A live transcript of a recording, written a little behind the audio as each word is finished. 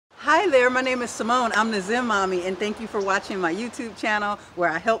Hi there, my name is Simone. I'm the Zen Mommy, and thank you for watching my YouTube channel where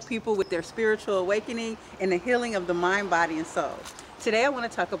I help people with their spiritual awakening and the healing of the mind, body, and soul. Today I want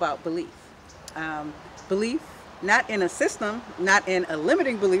to talk about belief. Belief, not in a system, not in a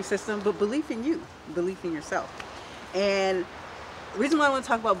limiting belief system, but belief in you, belief in yourself. And the reason why I want to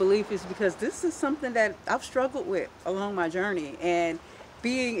talk about belief is because this is something that I've struggled with along my journey. And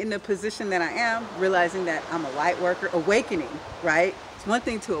being in the position that I am, realizing that I'm a light worker, awakening, right? It's one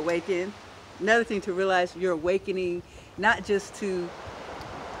thing to awaken, another thing to realize you're awakening not just to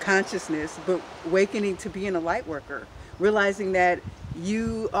consciousness, but awakening to being a light worker, realizing that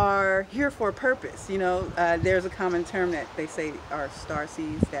you are here for a purpose. You know, there's a common term that they say are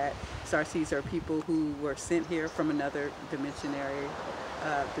starseeds, that starseeds are people who were sent here from another dimension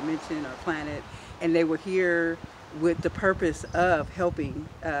or planet, and they were here with the purpose of helping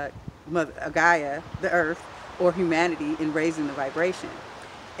Mother Gaia, the Earth, or humanity in raising the vibration.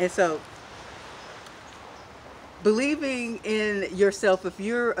 And so believing in yourself, if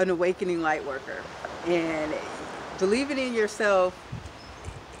you're an awakening light worker, and believing in yourself,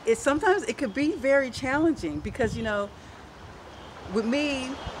 sometimes it could be very challenging because, you know, with me,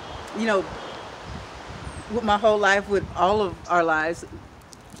 you know, with my whole life, with all of our lives,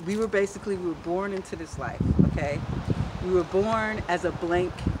 we were born into this life, okay? We were born as a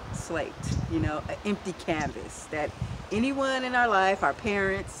blank slate, you know, an empty canvas that anyone in our life, our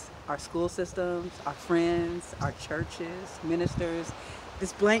parents, our school systems, our friends, our churches, ministers,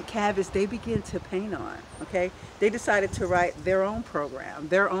 this blank canvas they begin to paint on, okay? They decided to write their own program,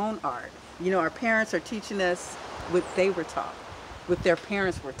 their own art. You know, our parents are teaching us what they were taught, what their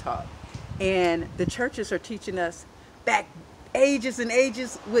parents were taught. And the churches are teaching us back ages and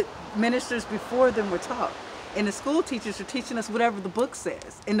ages what ministers before them were taught. And the school teachers are teaching us whatever the book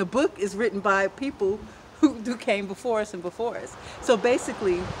says. And the book is written by people who came before us and before us. So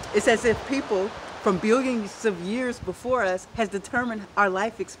basically, it's as if people from billions of years before us has determined our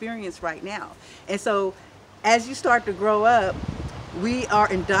life experience right now. And so as you start to grow up, we are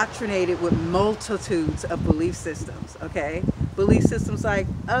indoctrinated with multitudes of belief systems, okay? Belief systems like,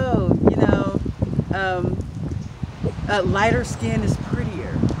 oh, you know, lighter skin is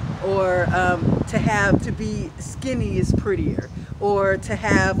prettier, or to be skinny is prettier, or to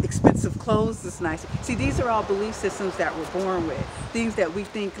have expensive clothes is nicer. See, these are all belief systems that we're born with, things that we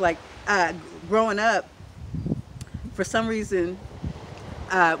think, like growing up, for some reason,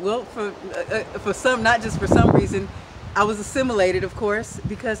 for some, not just for some reason, I was assimilated, of course,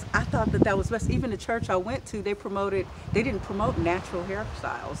 because I thought that was best. Even the church I went to, they didn't promote natural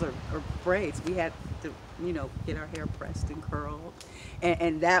hairstyles or braids. We had to, you know, get our hair pressed and curled,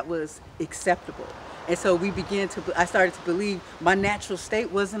 and that was acceptable. And so I started to believe my natural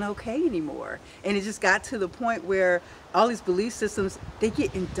state wasn't okay anymore. And it just got to the point where all these belief systems, they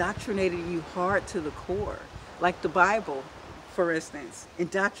get indoctrinated in you hard to the core. Like the Bible, for instance,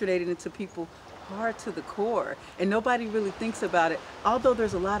 indoctrinated into people hard to the core, and nobody really thinks about it, although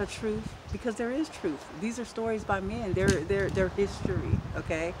there's a lot of truth, because there is truth. These are stories by men, they're history,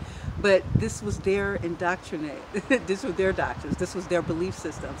 okay? But this was their indoctrinate. This was their doctrines, this was their belief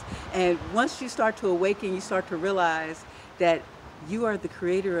systems. And once you start to awaken, you start to realize that you are the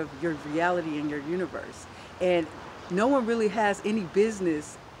creator of your reality and your universe, and no one really has any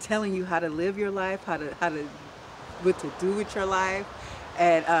business telling you how to live your life, what to do with your life,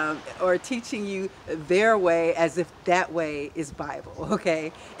 and or teaching you their way as if that way is Bible,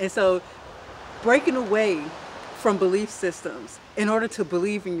 okay? And so breaking away from belief systems in order to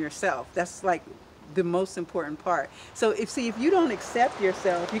believe in yourself, that's like the most important part. So if you don't accept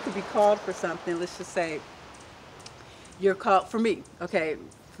yourself, you could be called for something. Let's just say you're called, for me, okay,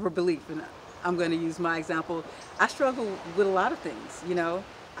 for belief, and I'm going to use my example. I struggle with a lot of things, you know.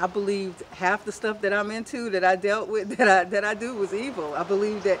 I believed half the stuff that I'm into, that I dealt with, that I do was evil. I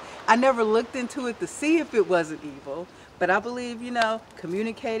believe that I never looked into it to see if it wasn't evil, but I believe, you know,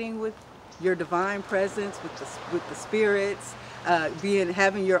 communicating with your divine presence, with the spirits,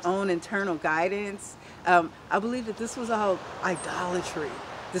 having your own internal guidance. I believe that this was all idolatry.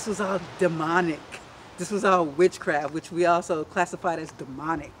 This was all demonic. This was all witchcraft, which we also classified as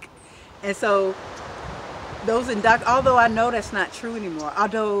demonic. And so although I know that's not true anymore,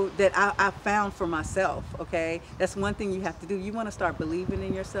 although that I found for myself, okay, that's one thing you have to do. You want to start believing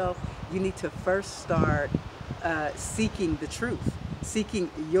in yourself, you need to first start seeking the truth, seeking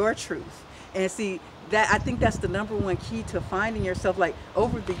your truth. And see, I think that's the #1 key to finding yourself. Like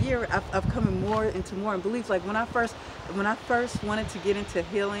over the year, I've come more in beliefs. Like when I first wanted to get into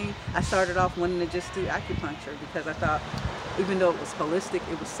healing, I started off wanting to just do acupuncture because I thought, even though it was holistic,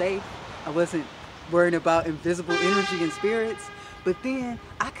 it was safe. I wasn't worrying about invisible energy and spirits. But then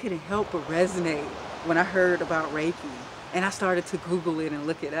I couldn't help but resonate when I heard about Reiki. And I started to Google it and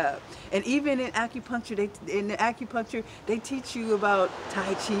look it up. And even in acupuncture, they teach you about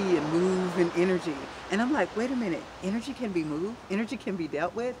Tai Chi and move and energy. And I'm like, wait a minute, energy can be moved, energy can be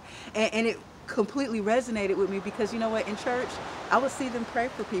dealt with. And it completely resonated with me because, you know what, in church, I would see them pray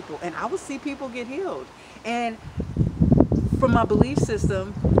for people and I would see people get healed. And from my belief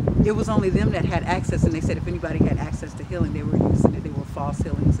system, it was only them that had access, and they said if anybody had access to healing, they were using it. They were false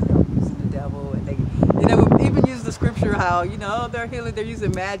healings, and they were using the devil, and they would even use the scripture how, you know, they're healing, they're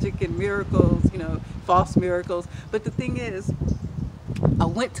using magic and miracles, you know, false miracles. But the thing is, I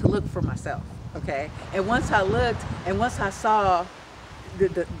went to look for myself, okay? And once I looked, and once I saw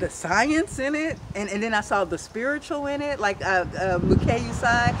the science in it, and then I saw the spiritual in it, like Mukeyu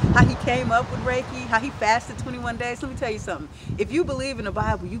Sai, how he came up with Reiki, how he fasted 21 days. Let me tell you something. If you believe in the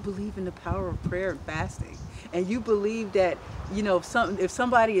Bible, you believe in the power of prayer and fasting. And you believe that, you know, if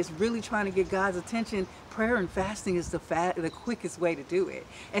somebody is really trying to get God's attention, prayer and fasting is the quickest way to do it.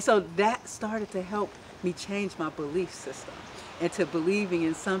 And so that started to help me change my belief system into believing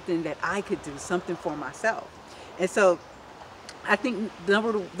in something that I could do, something for myself. And so I think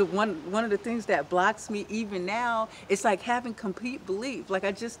one of the things that blocks me even now is like having complete belief. Like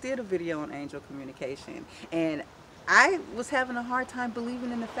I just did a video on angel communication, and I was having a hard time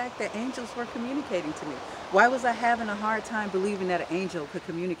believing in the fact that angels were communicating to me. Why was I having a hard time believing that an angel could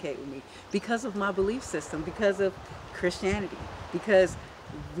communicate with me? Because of my belief system, because of Christianity, because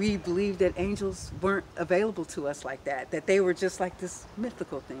we believed that angels weren't available to us like that they were just like this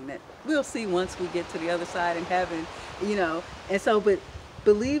mythical thing that we'll see once we get to the other side in heaven, you know. And so, but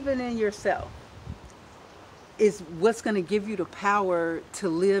believing in yourself is what's going to give you the power to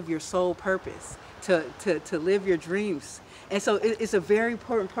live your soul purpose, to live your dreams. And so it's a very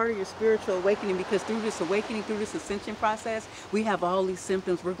important part of your spiritual awakening, because through this awakening, through this ascension process, we have all these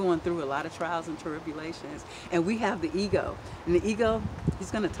symptoms. We're going through a lot of trials and tribulations, and we have the ego. And the ego,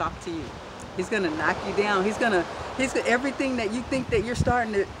 he's going to talk to you. He's going to knock you down. He's everything that you think that you're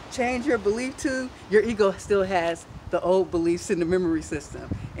starting to change your belief to, your ego still has the old beliefs in the memory system.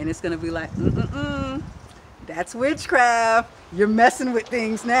 And it's going to be like, that's witchcraft. You're messing with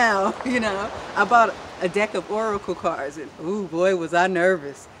things now, you know. I bought a deck of oracle cards, and ooh boy, was I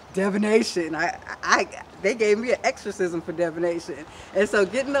nervous. Divination. They gave me an exorcism for divination. And so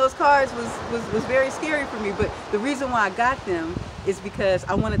getting those cards was very scary for me. But the reason why I got them is because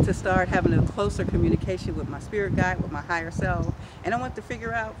I wanted to start having a closer communication with my spirit guide, with my higher self. And I wanted to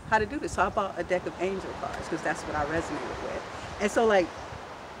figure out how to do this. So I bought a deck of angel cards because that's what I resonated with. And so like,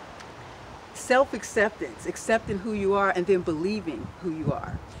 self-acceptance, accepting who you are, and then believing who you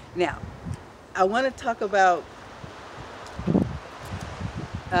are. Now, I want to talk about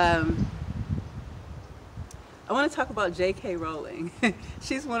J.K. Rowling.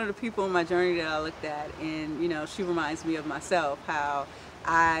 She's one of the people on my journey that I looked at, and you know, she reminds me of myself, how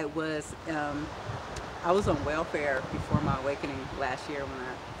I was on welfare before my awakening last year when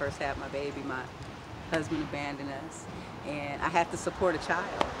I first had my baby. My husband abandoned us, and I had to support a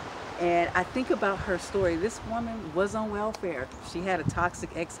child. And I think about her story. This woman was on welfare. She had a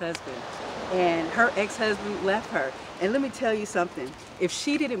toxic ex-husband, and her ex-husband left her. And let me tell you something. If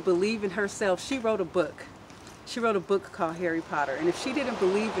she didn't believe in herself, she wrote a book. She wrote a book called Harry Potter. And if she didn't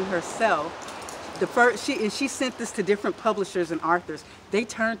believe in herself, she sent this to different publishers and authors. They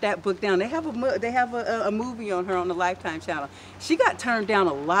turned that book down. They have a movie on her on the Lifetime channel. She got turned down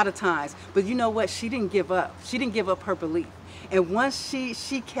a lot of times, but you know what? She didn't give up. She didn't give up her belief. And once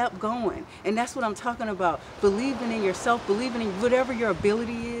she kept going, and that's what I'm talking about, believing in yourself, believing in whatever your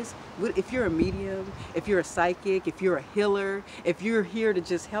ability is. If you're a medium, if you're a psychic, if you're a healer, if you're here to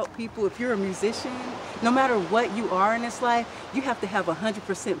just help people, if you're a musician, no matter what you are in this life, you have to have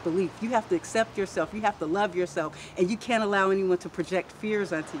 100% belief. You have to accept yourself. You have to love yourself, and you can't allow anyone to project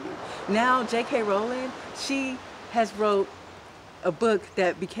fears onto you. Now, J.K. Rowling, she has wrote a book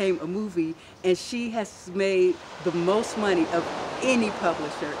that became a movie, and she has made the most money of any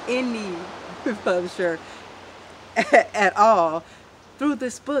publisher at all through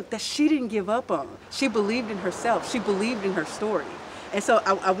this book that she didn't give up on. She believed in herself. She believed in her story. And so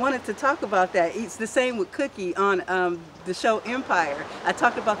I wanted to talk about that. It's the same with Cookie on the show Empire. I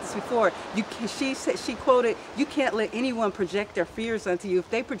talked about this before. She quoted, "You can't let anyone project their fears onto you. If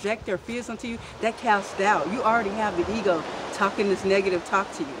they project their fears onto you, that casts doubt. You already have the ego talking this negative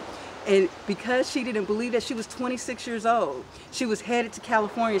talk to you." And because she didn't believe that, she was 26 years old. She was headed to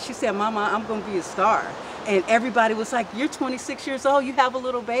California. She said, "Mama, I'm going to be a star." And everybody was like, "You're 26 years old. You have a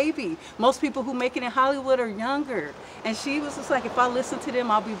little baby. Most people who make it in Hollywood are younger." And she was just like, "If I listen to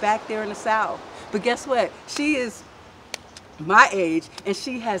them, I'll be back there in the South." But guess what? She is my age, and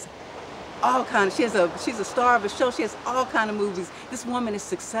she has all kind of, she's a star of a show. She has all kind of movies. This woman is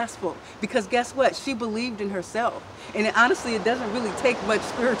successful because guess what? She believed in herself. And honestly, it doesn't really take much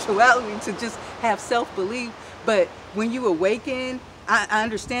spirituality to just have self-belief. But when you awaken, I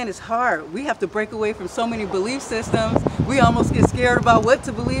understand it's hard. We have to break away from so many belief systems. We almost get scared about what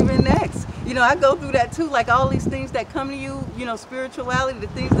to believe in next. You know, I go through that too, like all these things that come to you, you know, spirituality, the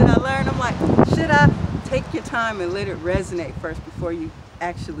things that I learned. I'm like, should I take your time and let it resonate first before you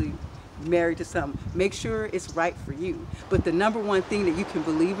actually marry to something? Make sure it's right for you. But the number one thing that you can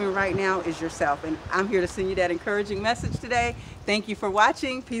believe in right now is yourself. And I'm here to send you that encouraging message today. Thank you for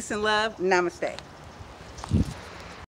watching. Peace and love. Namaste.